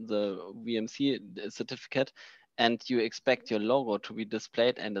 the VMC certificate, and you expect your logo to be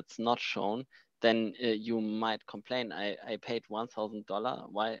displayed and it's not shown, then you might complain. I paid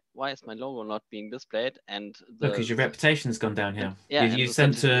 $1,000. Why is my logo not being displayed? And because your reputation's gone downhill. And you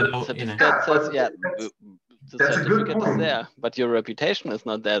sent to certificate says the certificate is there, but your reputation is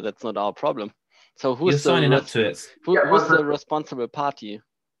not there. That's not our problem. So who's signing up to it? Who's the responsible party?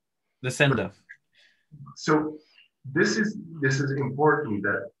 The sender. So this is important,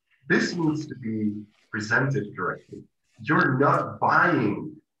 that this needs to be presented correctly. You're not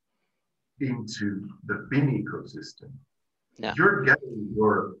buying into the BIMI ecosystem. You're getting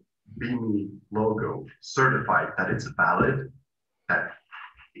your BIMI logo certified that it's valid. That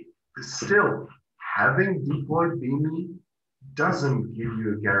still, having deployed BIMI doesn't give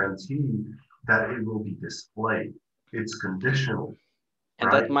you a guarantee that it will be displayed. It's conditional.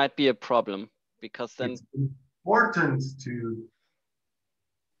 And that might be a problem, because then it's important to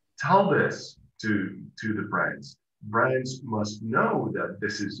tell this to the brands. Brands must know that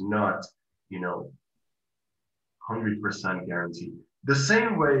this is not, 100% guarantee. The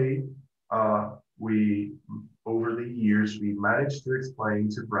same way we, over the years, we managed to explain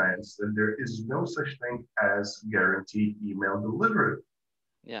to brands that there is no such thing as guaranteed email delivery.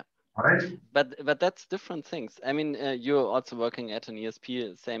 Yeah. Right? But that's different things. I mean, you're also working at an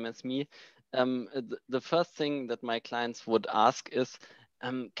ESP, same as me. The first thing that my clients would ask is,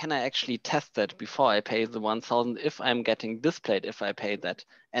 can I actually test that before I pay the 1,000 if I'm getting displayed if I pay that?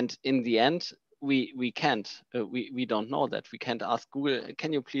 And in the end, we can't. We don't know that. We can't ask Google,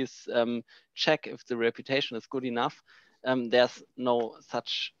 can you please check if the reputation is good enough? There's no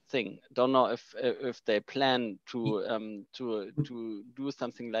such thing. Don't know if they plan to do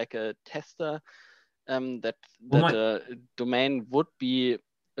something like a tester, that a domain would be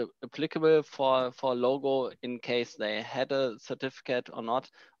applicable for logo in case they had a certificate or not,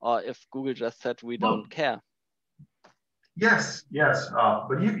 or if Google just said we don't care. Yes,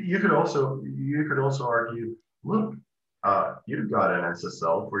 but you could also argue, look, you've got an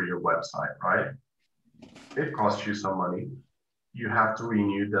SSL for your website, right? It costs you some money. You have to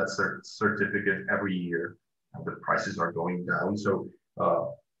renew that certificate every year, and the prices are going down. So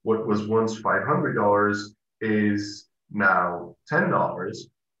what was once $500 is now $10.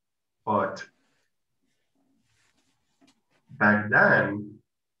 But back then,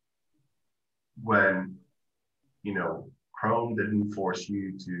 when Chrome didn't force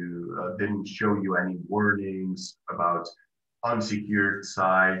you to, didn't show you any warnings about unsecured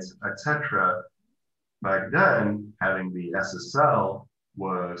sites, etc. Back then, having the SSL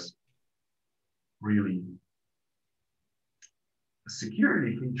was really a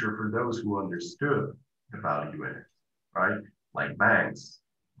security feature for those who understood the value in it, right? Like banks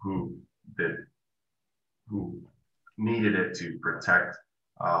who needed it to protect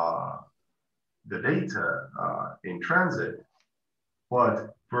the data in transit.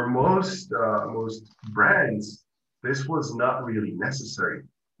 But for most brands, this was not really necessary.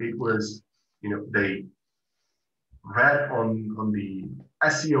 It was, they read on the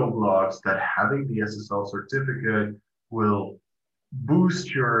SEO blogs that having the SSL certificate will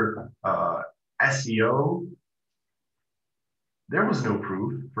boost your SEO, there was no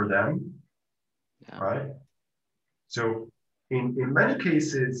proof for them, right? So in many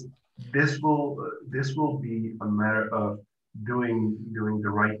cases, this will be a matter of doing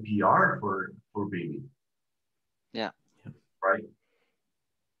the right PR for BIMI. Yeah. Right.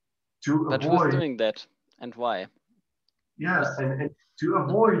 But who's doing that and why? Yeah, and to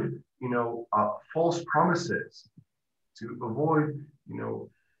avoid, false promises, to avoid,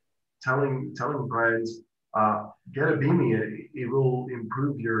 telling brands, get a BIMI, it will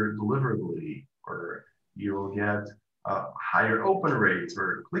improve your deliverability, or you will get higher open rates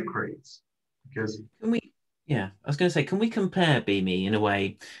or click rates. Because I was going to say, can we compare BIMI in a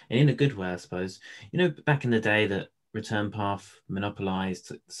way, and in a good way, I suppose? Back in the day that Return Path monopolized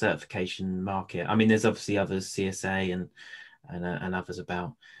the certification market. I mean, there's obviously others, CSA and others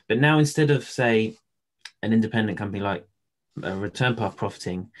about. But now, instead of, say, an independent company like Return Path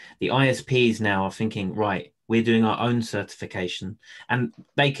profiting, the ISPs now are thinking, right, we're doing our own certification, and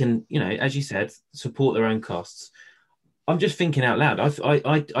they can, as you said, support their own costs. I'm just thinking out loud.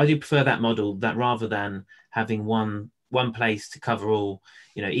 I do prefer that model, that rather than having one place to cover all.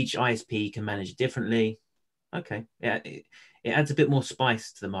 Each ISP can manage it differently. Okay, yeah, it adds a bit more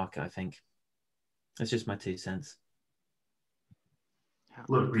spice to the market, I think. That's just my 2 cents.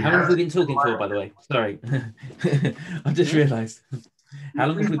 Look, how long have we been talking for, by the way? Sorry, I just realised. How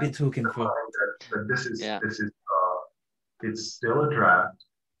long have we been talking for? That this is it's still a draft.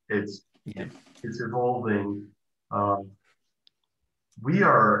 It's evolving. We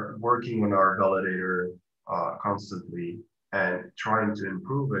are working on our validator constantly and trying to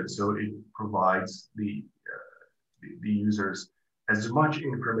improve it so it provides the users as much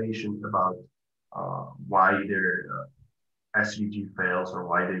information about why their SVG fails or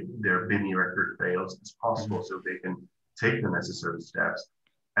why their BIMI record fails as possible, so they can take the necessary steps.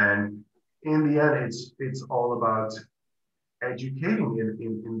 And in the end, it's all about educating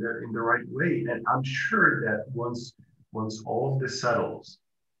in the right way. And I'm sure that once all of this settles,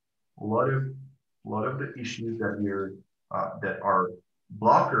 a lot of the issues that are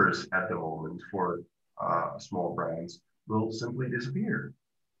blockers at the moment for small brands will simply disappear,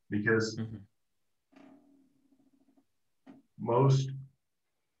 because most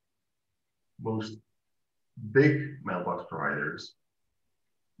big mailbox providers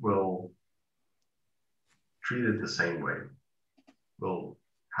will treat it the same way, will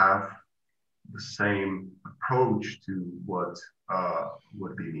have the same approach to what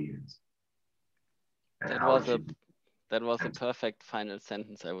BIMI is. That was a perfect final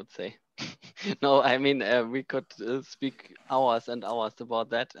sentence, I would say. No, I mean, we could speak hours and hours about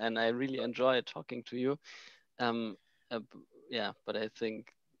that, and I really enjoy talking to you. But I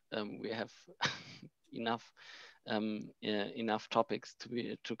think we have enough topics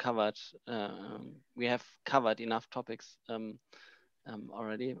to cover. We have covered enough topics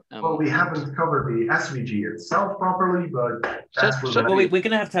already. Well, we haven't covered the SVG itself properly, but that's we're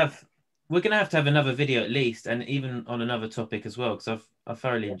gonna have to have another video at least, and even on another topic as well, because I've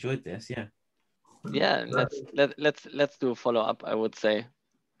thoroughly enjoyed this. Yeah, let's do a follow up, I would say.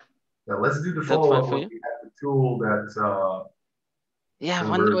 Yeah, let's do the follow up when we have the tool that.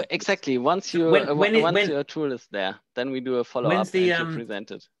 Exactly. Once your tool is there, then we do a follow up and you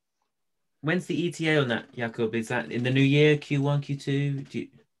present it. When's the ETA on that, Jakub? Is that in the new year, Q1, Q2?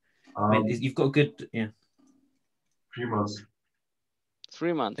 You've got a good 3 months.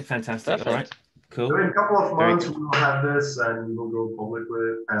 3 months. Fantastic. Perfect. All right. Cool. So in a couple of months, we will have this and we will go public with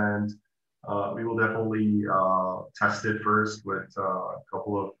it, and we will definitely test it first with a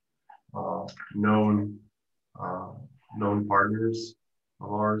couple of known partners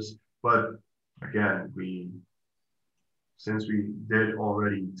of ours. But again, since we did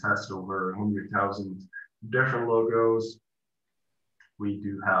already test over 100,000 different logos, we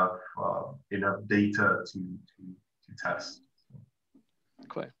do have enough data to test.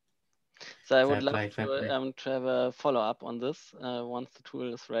 Cool. So I would love to have a follow up on this once the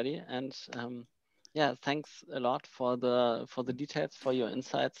tool is ready. And thanks a lot for the details, for your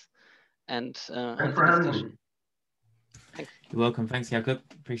insights, and the discussion. Thanks. You're welcome. Thanks, Jakub.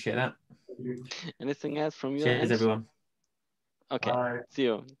 Appreciate that. Anything else from you? Cheers, everyone. Okay. Bye. See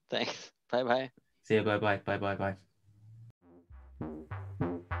you. Thanks. Bye bye. See you. Bye bye. Bye bye bye.